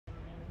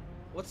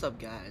What's up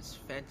guys,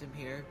 Phantom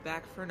here,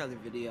 back for another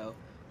video.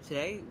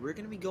 Today, we're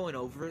going to be going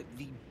over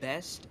the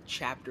best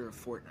chapter of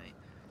Fortnite.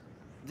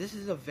 This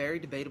is a very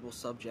debatable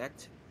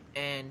subject,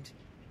 and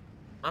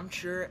I'm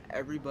sure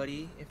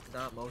everybody, if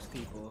not most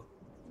people,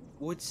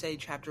 would say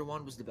Chapter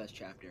 1 was the best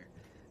chapter.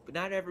 But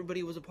not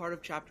everybody was a part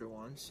of Chapter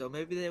 1, so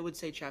maybe they would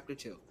say Chapter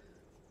 2.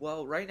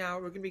 Well, right now,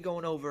 we're going to be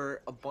going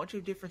over a bunch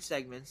of different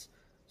segments,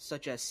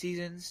 such as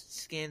seasons,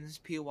 skins,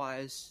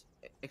 POIs,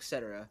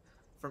 etc.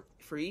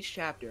 for each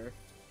chapter.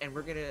 And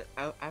we're gonna,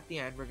 at the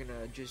end, we're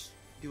gonna just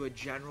do a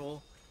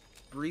general,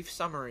 brief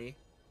summary,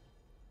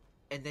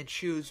 and then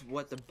choose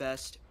what the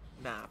best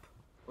map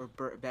or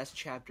best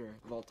chapter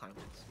of all time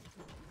is.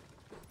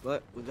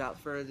 But without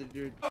further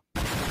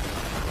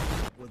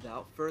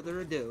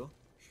ado,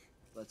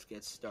 let's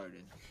get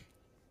started.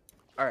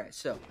 All right,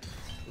 so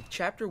with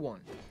Chapter 1,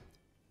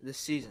 the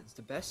seasons,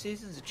 the best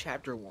seasons of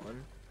Chapter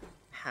 1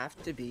 have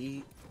to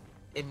be,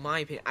 in my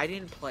opinion. I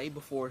didn't play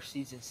before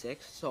Season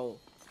 6, so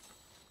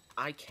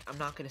I'm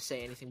not gonna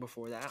say anything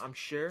before that. I'm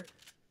sure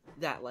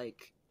that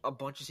like a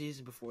bunch of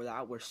seasons before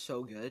that were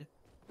so good,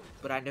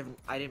 but I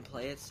didn't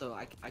play it, so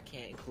I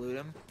can't include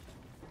them.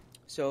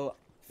 So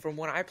from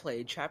what I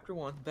played, Chapter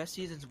 1, the best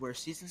seasons were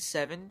Season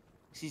 7,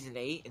 Season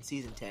 8, and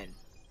Season 10.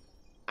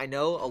 I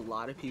know a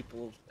lot of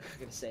people are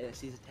gonna say that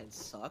Season 10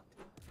 sucked,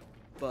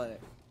 but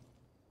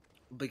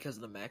because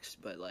of the mechs,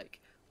 but like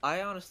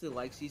I honestly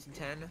like Season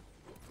 10.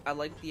 I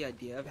like the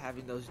idea of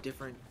having those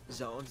different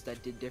zones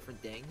that did different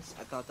things.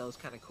 I thought that was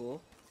kind of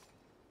cool.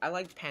 I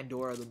liked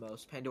Pandora the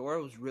most.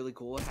 Pandora was really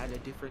cool. It had a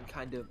different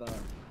kind of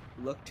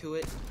look to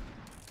it.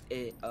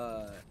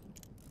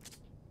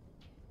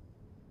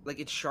 Like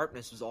its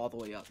sharpness was all the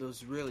way up. It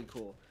was really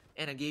cool,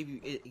 and it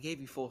gave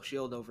you full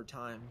shield over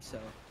time. So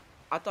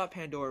I thought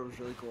Pandora was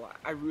really cool.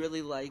 I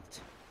really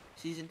liked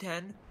Season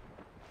 10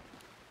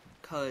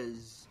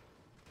 because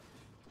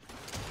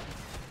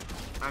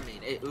I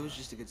mean, it was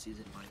just a good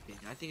season in my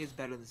opinion. I think it's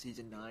better than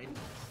Season 9,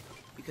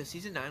 because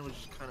Season 9 was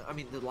just kind of, I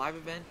mean, the live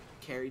event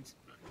carried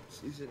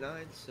Season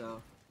 9,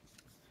 so,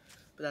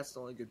 but that's the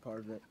only good part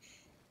of it.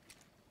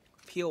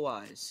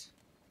 POIs.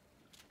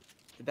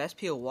 The best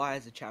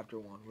POIs of Chapter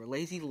 1 were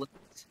Lazy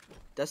Lagoons,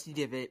 Dusty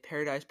Divot,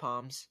 Paradise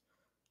Palms,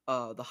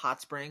 the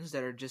hot springs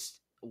that are just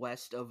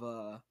west of,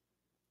 the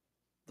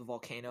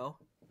volcano,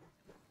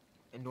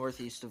 and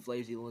northeast of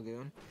Lazy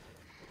Lagoon,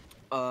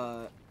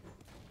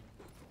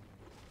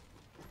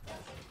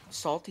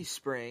 Salty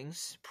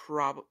Springs,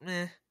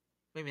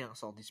 maybe not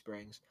Salty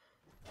Springs.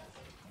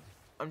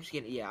 I'm just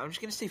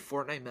gonna say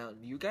Fortnite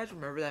Mountain. You guys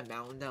remember that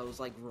mountain that was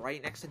like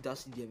right next to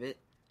Dusty Divot?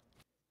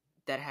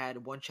 That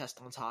had one chest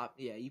on top?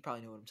 Yeah, you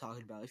probably know what I'm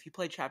talking about. If you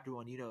played Chapter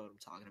 1, you know what I'm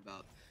talking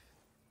about.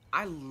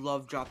 I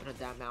love dropping at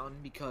that mountain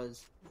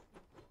because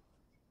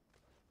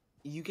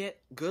you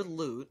get good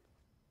loot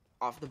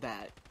off the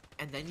bat,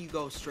 and then you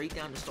go straight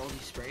down to Salty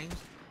Springs,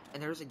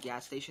 and there's a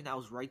gas station that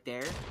was right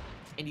there.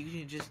 And you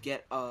can just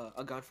get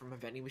a gun from a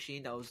vending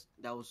machine that was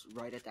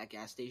right at that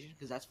gas station,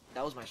 because that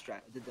was my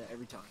strat. I did that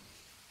every time.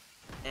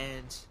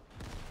 And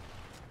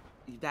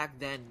back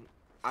then,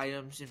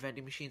 items in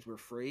vending machines were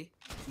free.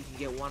 You can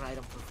get one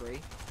item for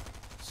free,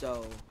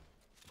 so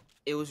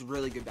it was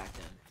really good back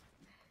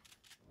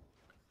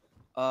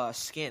then.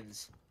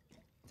 Skins.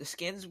 The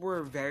skins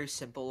were very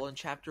simple in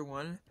Chapter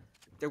 1.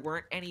 There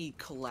weren't any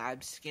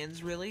collab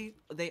skins really.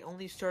 They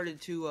only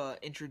started to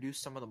introduce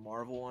some of the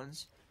Marvel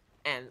ones.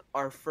 And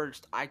our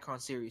first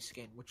Icon Series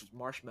skin, which was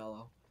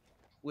Marshmallow,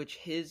 which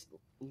his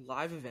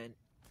live event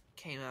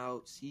came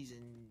out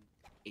Season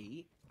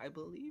 8, I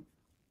believe.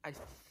 I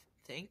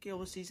think it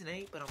was Season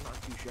 8, but I'm not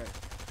too sure.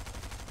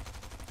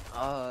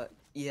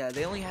 Yeah,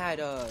 they only had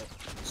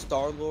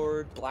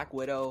Star-Lord, Black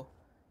Widow,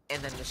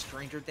 and then the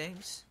Stranger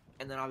Things,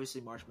 and then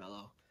obviously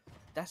Marshmallow.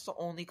 That's the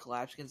only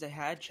collab skins they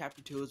had.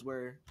 Chapter 2 is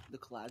where the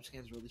collab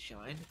skins really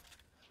shined.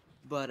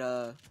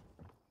 But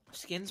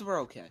skins were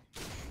okay.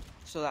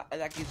 So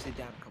that gives it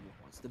down a couple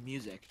points. The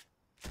music.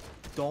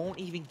 Don't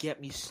even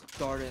get me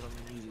started on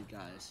the music,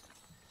 guys.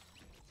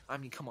 I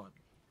mean, come on.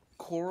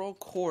 Choral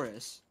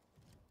Chorus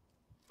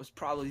was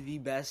probably the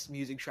best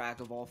music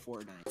track of all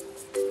Fortnite.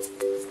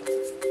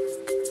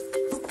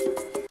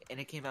 And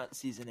it came out in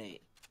Season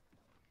 8.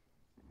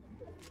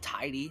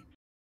 Tidy.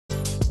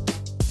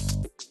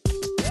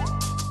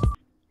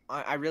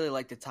 I really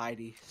like the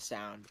tidy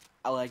sound.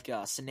 I like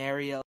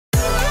Scenario.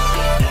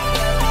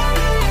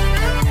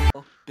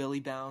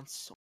 Billy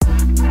Bounce,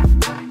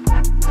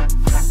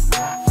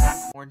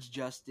 Orange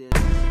Justice,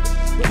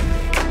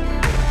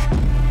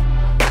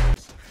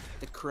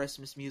 the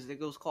Christmas music.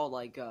 It was called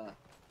like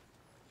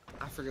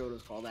I forget what it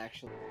was called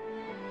actually.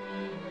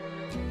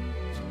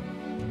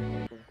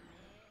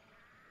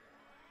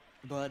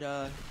 But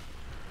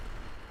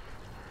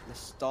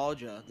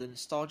nostalgia, the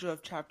nostalgia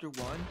of Chapter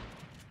 1,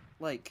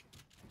 like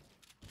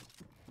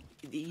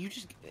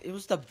it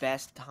was the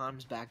best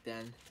times back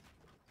then.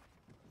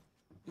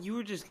 You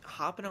were just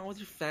hopping on with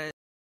your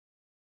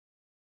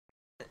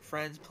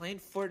friends, playing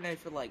Fortnite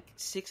for like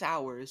 6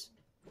 hours,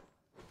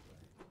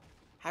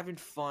 having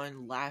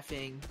fun,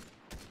 laughing.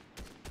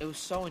 It was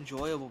so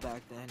enjoyable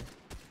back then.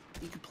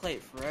 You could play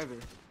it forever.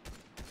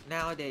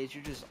 Nowadays,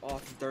 you're just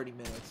off in 30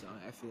 minutes,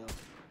 I feel.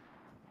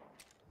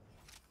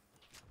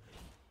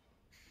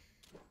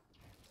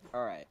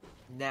 Alright,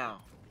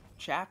 now,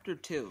 Chapter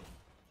 2.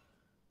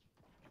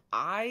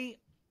 I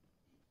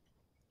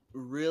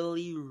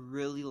really,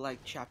 really like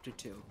Chapter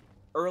 2.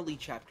 Early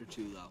Chapter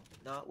 2, though.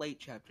 Not late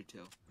Chapter 2.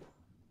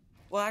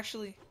 Well,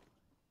 actually,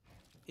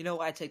 you know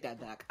what? I take that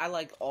back. I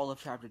like all of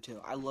Chapter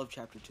 2. I love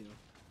Chapter 2.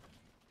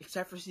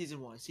 Except for Season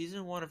 1.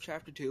 Season 1 of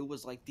Chapter 2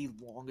 was like the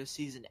longest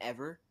season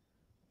ever.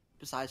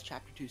 Besides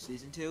Chapter 2,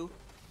 Season 2.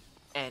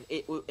 And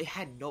it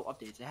had no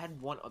updates. It had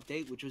one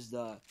update, which was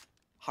the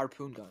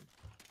harpoon gun.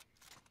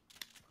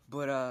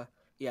 But,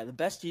 yeah, the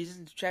best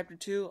seasons of Chapter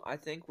 2, I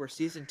think, were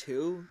Season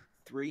 2,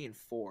 3, and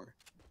 4.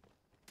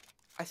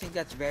 I think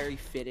that's very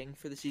fitting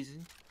for the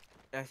season.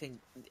 And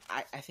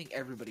I think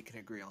everybody can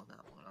agree on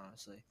that one,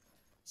 honestly.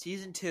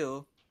 Season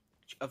 2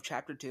 of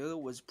Chapter 2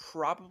 was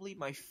probably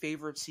my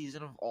favorite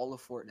season of all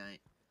of Fortnite.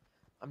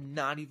 I'm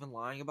not even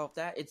lying about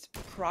that. It's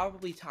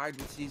probably tied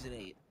with Season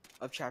 8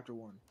 of Chapter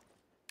 1.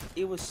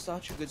 It was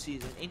such a good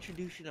season.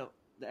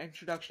 The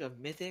introduction of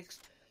mythics.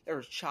 There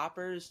was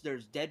choppers.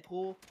 There's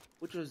Deadpool,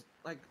 which was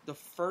like the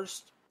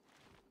first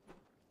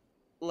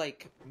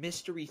like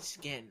mystery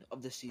skin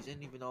of the season,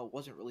 even though it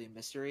wasn't really a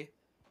mystery.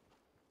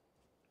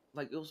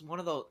 Like it was one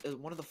of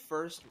the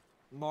first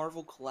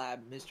Marvel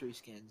collab mystery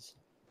skins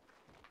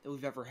that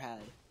we've ever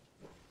had.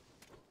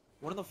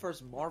 One of the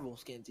first Marvel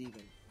skins,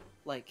 even.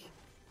 Like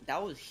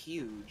that was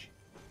huge.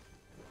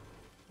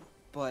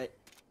 But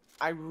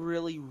I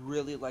really,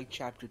 really like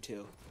Chapter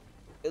 2.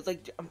 It's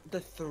like the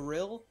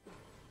thrill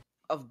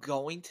of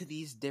going to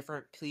these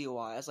different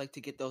POIs, like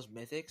to get those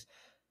mythics.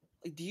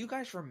 Like, do you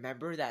guys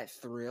remember that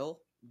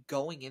thrill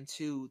going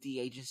into the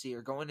agency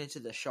or going into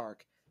the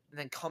shark and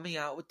then coming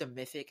out with the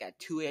mythic at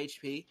 2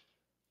 HP?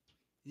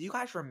 Do you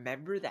guys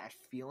remember that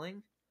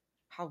feeling?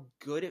 How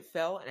good it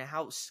felt and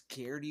how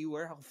scared you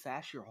were, how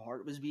fast your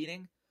heart was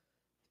beating?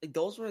 Like,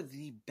 those were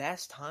the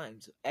best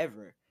times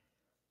ever.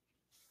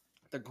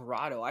 The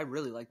grotto, I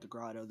really liked the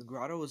grotto. The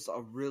grotto was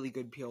a really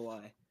good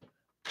POI.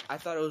 I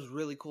thought it was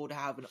really cool to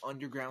have an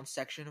underground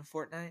section of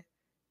Fortnite,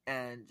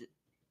 and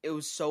it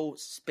was so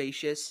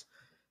spacious,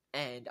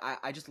 and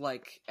I just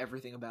like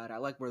everything about it. I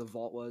like where the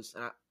vault was,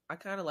 and I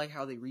kind of like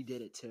how they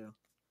redid it too.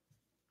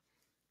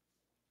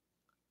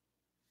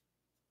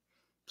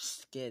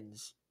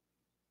 Skins.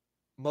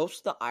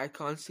 Most of the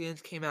icon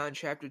skins came out in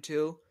Chapter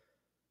 2.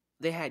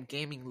 They had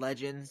gaming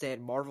legends, they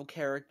had Marvel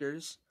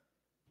characters.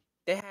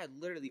 They had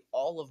literally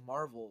all of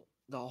Marvel.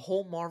 The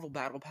whole Marvel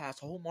Battle Pass,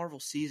 the whole Marvel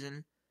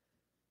season.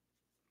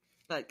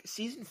 Like,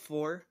 Season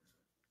 4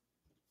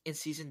 and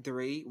Season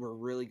 3 were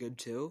really good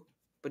too,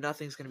 but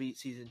nothing's gonna beat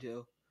Season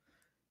 2.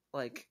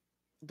 Like,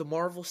 the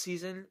Marvel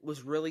season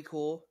was really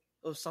cool.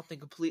 It was something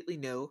completely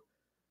new.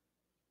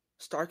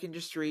 Stark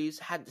Industries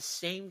had the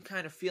same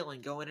kind of feeling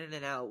going in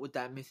and out with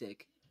that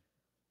mythic.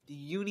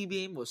 The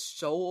Unibeam was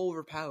so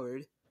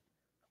overpowered.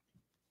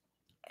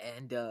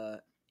 And,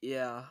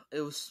 yeah, it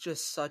was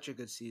just such a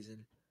good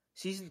season.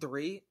 Season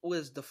 3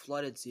 was the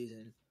flooded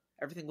season.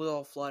 Everything was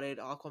all flooded.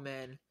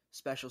 Aquaman,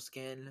 special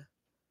skin,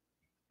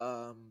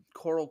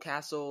 Coral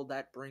Castle,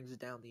 that brings it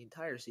down the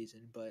entire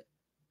season, but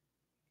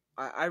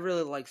I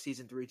really like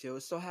Season 3 too.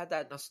 It still had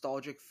that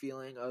nostalgic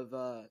feeling of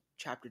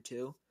Chapter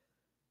 2,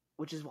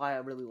 which is why I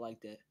really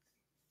liked it.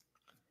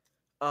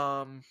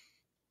 POIs.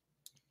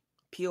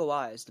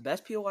 The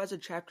best POIs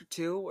of Chapter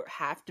 2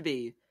 have to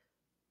be,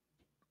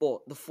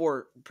 well,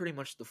 pretty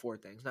much the four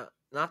things.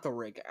 Not the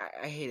rig.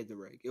 I hated the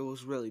rig. It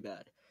was really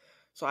bad.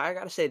 So I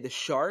gotta say, the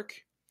Shark,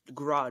 the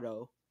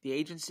Grotto, the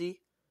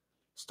Agency,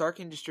 Stark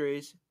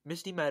Industries,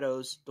 Misty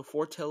Meadows, the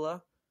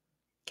Fortilla,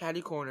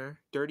 Caddy Corner,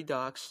 Dirty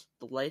Docks,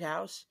 the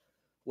Lighthouse,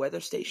 Weather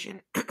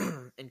Station,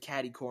 and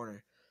Caddy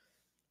Corner.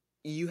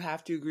 You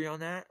have to agree on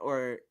that,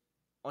 or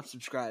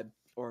unsubscribe,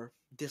 or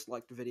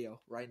dislike the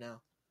video right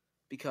now.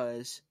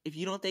 Because if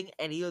you don't think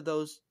any of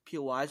those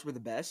POIs were the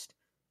best,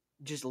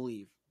 just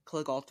leave.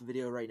 Click off the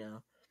video right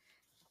now.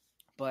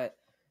 But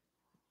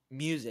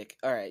music,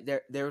 alright,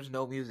 there was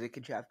no music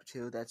in Chapter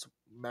 2 that's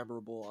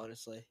memorable,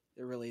 honestly.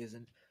 There really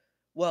isn't.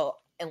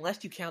 Well,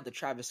 unless you count the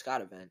Travis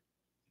Scott event.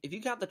 If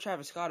you count the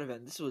Travis Scott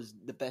event, this was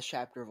the best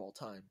chapter of all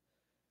time.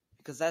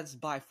 Because that's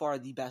by far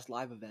the best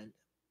live event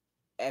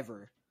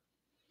ever.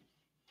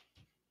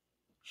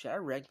 Should I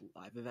rank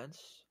live events?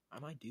 I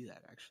might do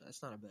that, actually.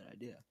 That's not a bad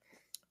idea.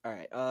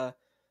 Alright,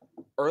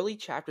 early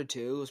Chapter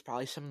 2 was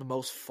probably some of the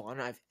most fun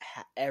I've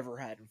ever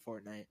had in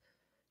Fortnite.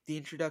 The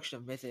introduction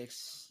of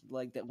mythics,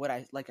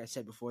 like I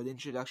said before, the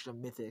introduction of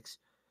mythics,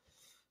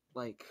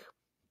 like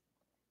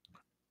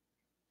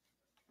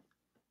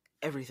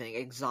everything,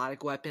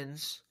 exotic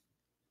weapons.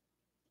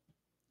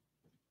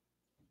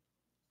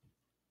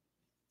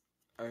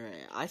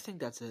 Alright, I think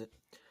that's it.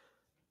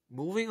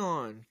 Moving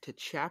on to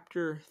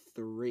Chapter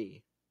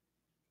 3.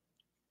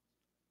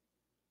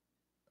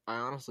 I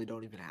honestly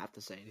don't even have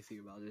to say anything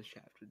about this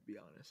chapter, to be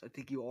honest. I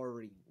think you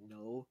already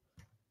know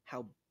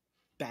how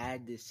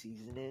bad this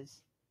season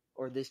is,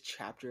 or this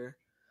chapter.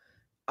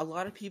 A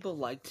lot of people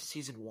liked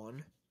Season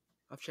 1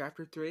 of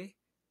Chapter 3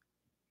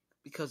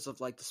 because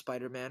of like the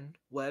Spider-Man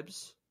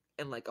webs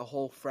and like a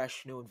whole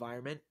fresh new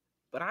environment.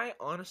 But I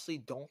honestly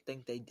don't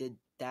think they did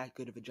that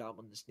good of a job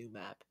on this new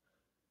map.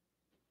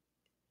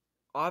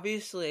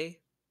 Obviously,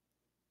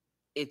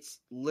 it's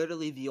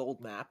literally the old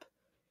map.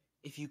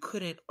 If you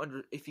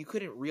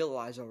couldn't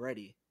realize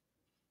already,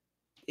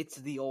 it's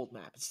the old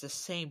map. It's the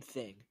same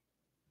thing.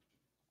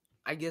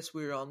 I guess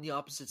we were on the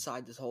opposite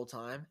side this whole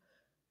time.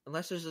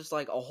 Unless there's just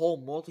like a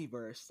whole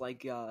multiverse,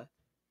 like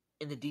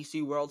in the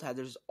DC world, how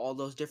there's all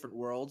those different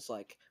worlds,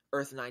 like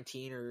Earth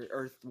 19 or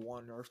Earth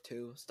 1, Earth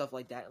 2, stuff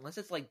like that. Unless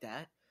it's like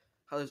that,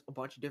 how there's a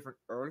bunch of different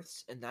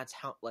Earths, and that's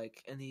how,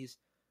 like, and these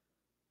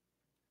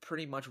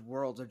pretty much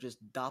worlds are just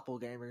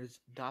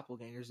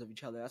doppelgangers of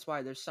each other. That's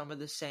why there's some of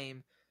the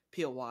same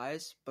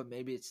POIs, but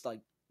maybe it's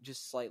like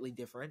just slightly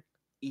different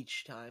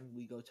each time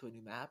we go to a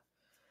new map.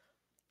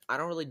 I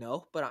don't really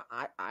know, but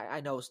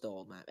I know it's the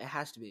old map. It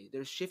has to be.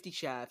 There's Shifty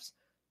Shafts.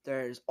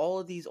 There's all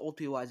of these old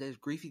POIs. There's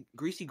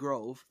Greasy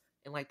Grove,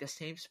 in like the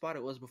same spot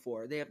it was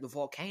before. They have the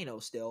volcano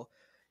still.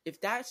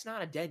 If that's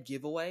not a dead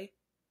giveaway,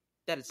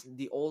 that it's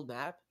the old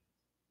map,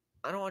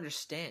 I don't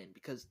understand,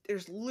 because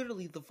there's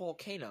literally the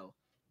volcano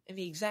in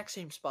the exact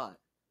same spot.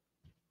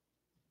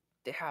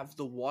 They have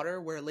the water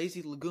where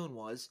Lazy Lagoon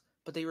was,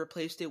 but they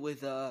replaced it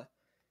with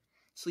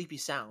Sleepy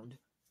Sound.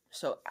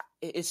 So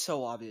it's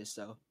so obvious,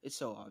 though. It's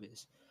so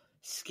obvious.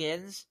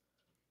 Skins,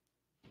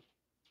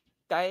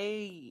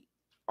 they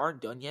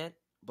aren't done yet,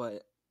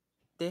 but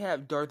they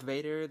have Darth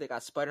Vader, they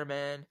got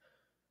Spider-Man,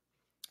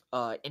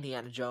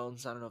 Indiana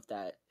Jones. I don't know if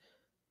that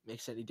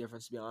makes any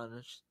difference, to be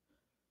honest.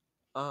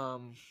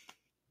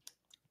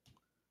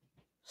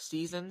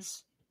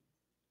 Seasons,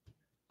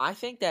 I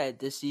think that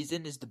this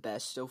season is the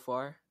best so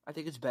far. I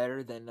think it's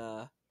better than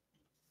the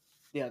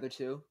other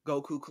two.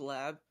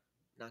 The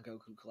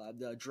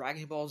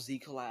Dragon Ball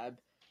Z collab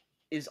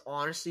is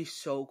honestly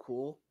so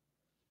cool.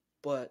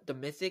 But the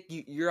Mythic,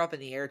 you're up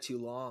in the air too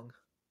long.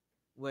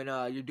 When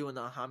you're doing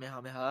the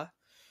Kamehameha,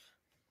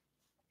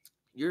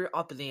 you're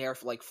up in the air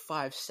for like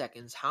 5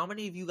 seconds. How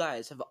many of you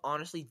guys have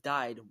honestly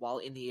died while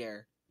in the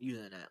air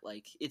using that?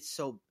 Like, it's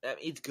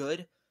it's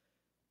good.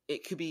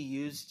 It could be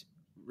used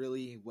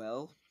really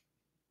well,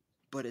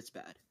 but it's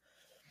bad.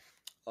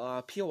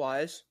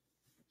 POIs.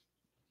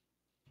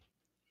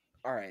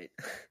 Alright.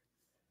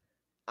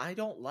 I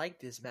don't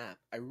like this map.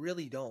 I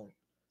really don't.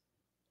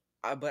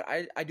 But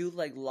I do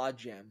like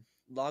Logjam.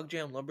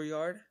 Logjam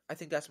Lumberyard. I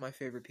think that's my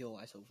favorite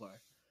POI so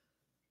far.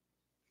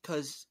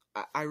 Because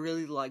I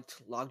really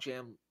liked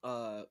Logjam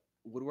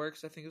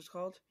Woodworks, I think it was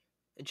called,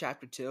 in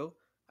Chapter 2.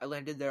 I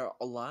landed there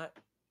a lot.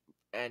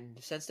 And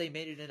since they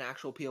made it an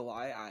actual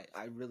POI,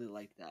 I really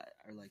liked that.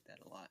 I like that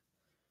a lot.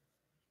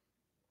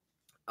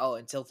 Oh,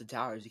 and Tilted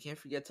Towers. You can't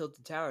forget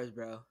Tilted Towers,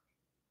 bro.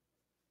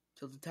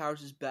 Tilted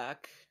Towers is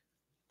back.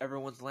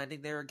 Everyone's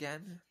landing there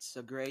again. It's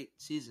a great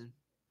season.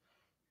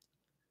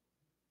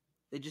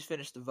 They just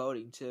finished the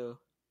voting, too.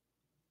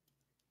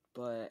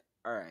 But,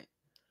 alright.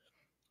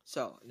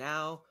 So,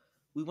 now,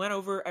 we went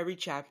over every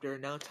chapter.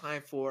 Now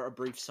time for a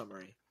brief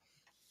summary.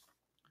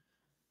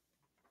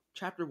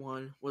 Chapter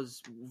 1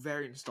 was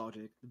very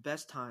nostalgic. The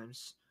best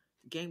times.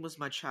 The game was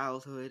my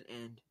childhood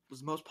and was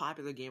the most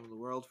popular game in the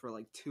world for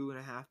like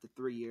 2.5 to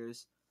 3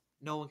 years.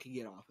 No one could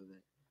get off of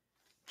it.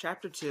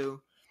 Chapter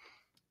 2,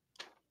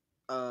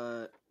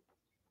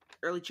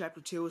 early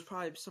Chapter 2 was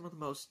probably some of the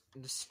most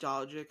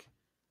nostalgic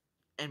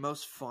and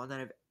most fun that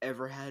I've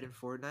ever had in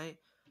Fortnite.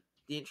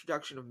 The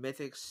introduction of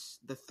mythics,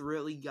 the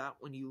thrill you got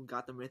when you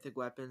got the mythic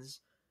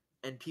weapons,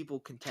 and people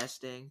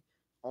contesting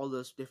all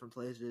those different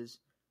places.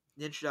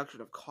 The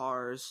introduction of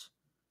cars.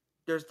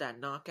 There's that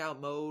knockout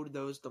mode.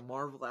 Those the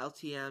Marvel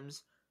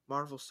LTMs,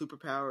 Marvel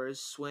superpowers,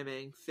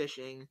 swimming,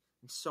 fishing,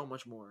 and so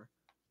much more.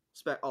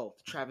 The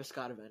Travis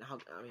Scott event.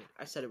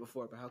 I said it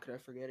before, but how could I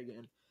forget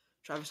again?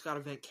 Travis Scott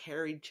event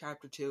carried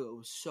Chapter 2. It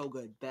was so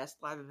good. Best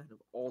live event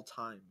of all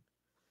time.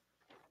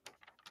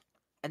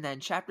 And then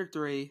Chapter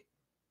 3.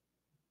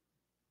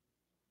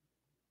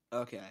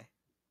 Okay.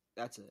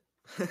 That's it.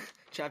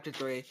 Chapter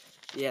 3.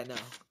 Yeah, no.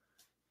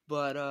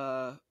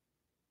 But,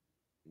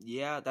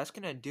 yeah, that's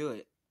gonna do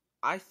it.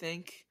 I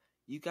think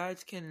you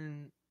guys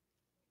can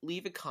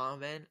leave a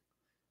comment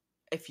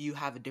if you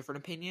have a different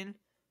opinion.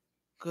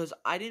 Because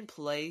I didn't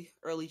play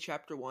early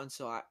Chapter 1,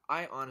 so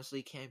I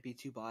honestly can't be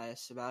too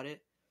biased about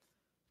it.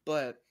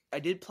 But I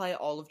did play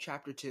all of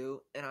Chapter 2,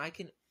 and I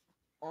can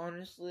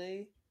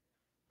honestly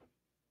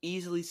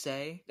easily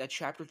say that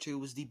Chapter 2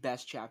 was the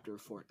best chapter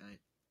of Fortnite.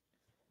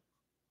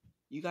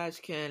 You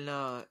guys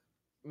can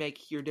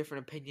make your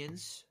different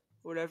opinions,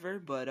 whatever,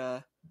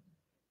 but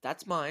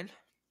that's mine.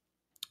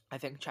 I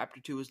think Chapter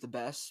 2 is the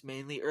best,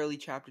 mainly early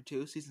Chapter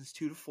 2, Seasons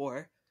 2 to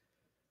 4.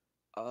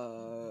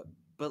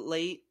 But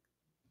late,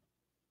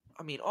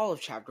 all of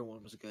Chapter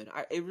 1 was good.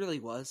 It really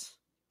was.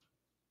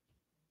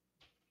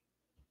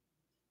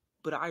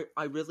 But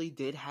I really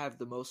did have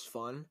the most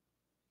fun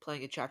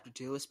playing in Chapter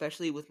 2,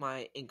 especially with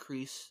my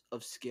increase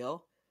of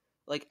skill.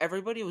 Like,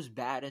 everybody was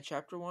bad in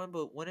Chapter 1,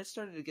 but when it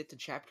started to get to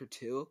Chapter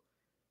 2,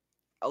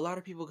 a lot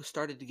of people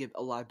started to get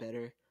a lot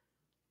better.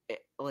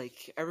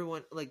 like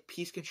everyone, like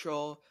Peace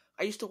Control.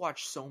 I used to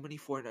watch so many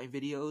Fortnite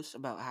videos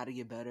about how to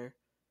get better,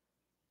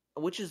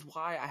 which is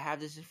why I have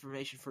this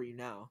information for you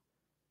now.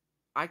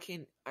 I've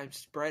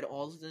spread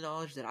all of the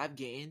knowledge that I've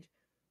gained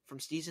from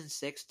season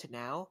 6 to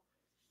now,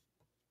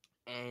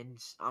 and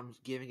I'm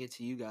giving it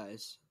to you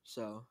guys.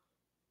 So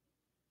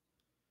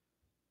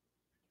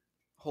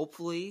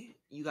hopefully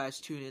you guys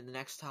tune in the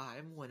next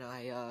time when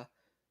I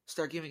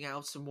start giving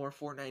out some more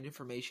Fortnite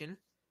information.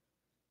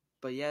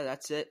 But yeah,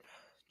 that's it.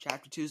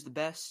 Chapter 2 is the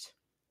best.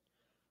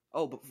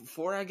 Oh, but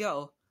before I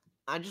go,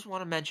 I just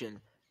want to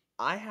mention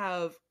I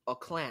have a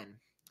clan,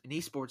 an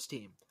esports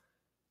team,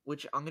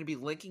 which I'm going to be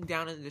linking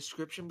down in the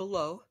description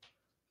below.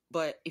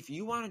 But if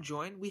you want to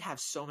join, we have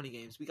so many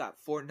games. We got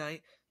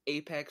Fortnite,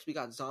 Apex, we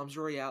got Zombies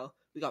Royale,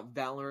 we got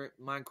Valorant,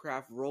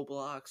 Minecraft,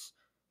 Roblox.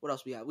 What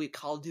else we have? We have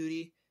Call of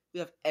Duty. We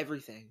have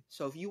everything.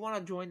 So if you want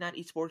to join that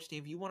esports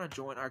team, if you want to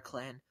join our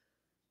clan,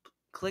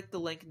 click the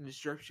link in the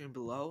description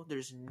below.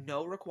 There's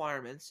no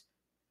requirements.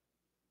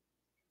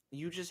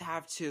 You just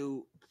have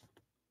to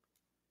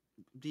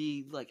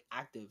be like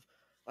active,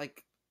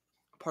 like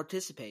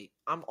participate.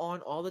 I'm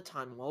on all the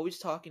time. I'm always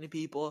talking to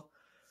people,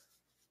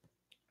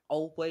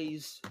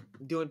 always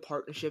doing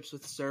partnerships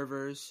with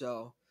servers.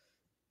 So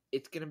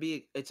it's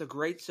a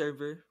great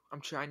server.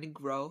 I'm trying to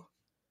grow.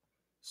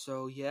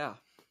 So yeah,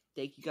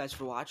 thank you guys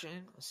for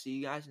watching. I'll see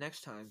you guys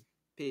next time.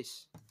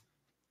 Peace.